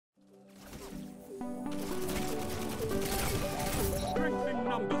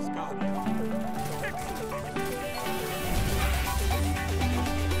numbers, Guardian.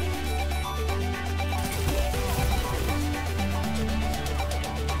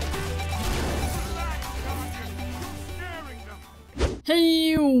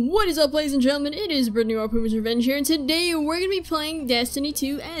 Hey, what is up, ladies and gentlemen? It is Brittany or PumasRevenge here, and today we're going to be playing Destiny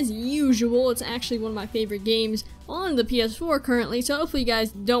 2 as usual. It's actually one of my favorite games on the PS4 currently, so hopefully you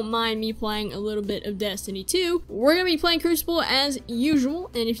guys don't mind me playing a little bit of Destiny 2. We're going to be playing Crucible as usual,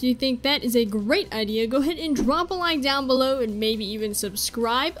 and if you think that is a great idea, go ahead and drop a like down below and maybe even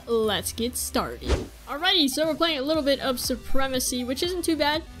subscribe. Let's get started. Alrighty, so we're playing a little bit of Supremacy, which isn't too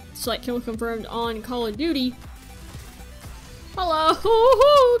bad. Select kill confirmed on Call of Duty.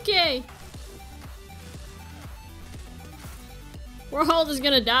 Hello, okay. We're all just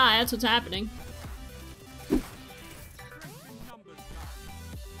gonna die, that's what's happening.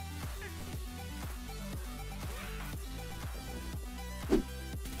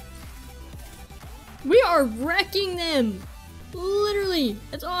 We are wrecking them! Literally,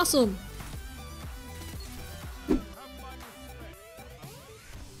 it's awesome.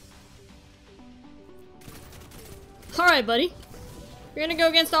 Alright, buddy. You're gonna go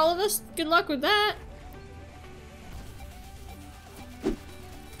against all of us? Good luck with that.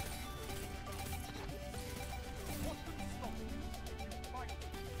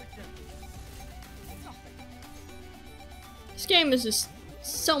 This game is just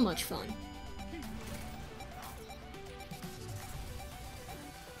so much fun.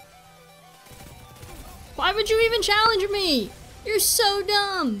 Why would you even challenge me? You're so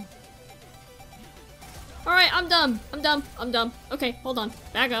dumb. Alright, I'm dumb. I'm dumb. Okay, hold on.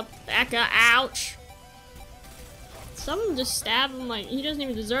 Back up. Back up. Ouch. Someone just stabbed him like he doesn't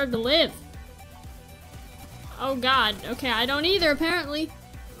even deserve to live. Oh god. Okay, I don't either, apparently.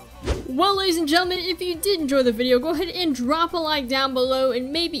 Well, ladies and gentlemen, if you did enjoy the video, go ahead and drop a like down below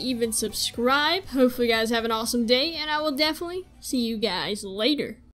and maybe even subscribe. Hopefully you guys have an awesome day, and I will definitely see you guys later.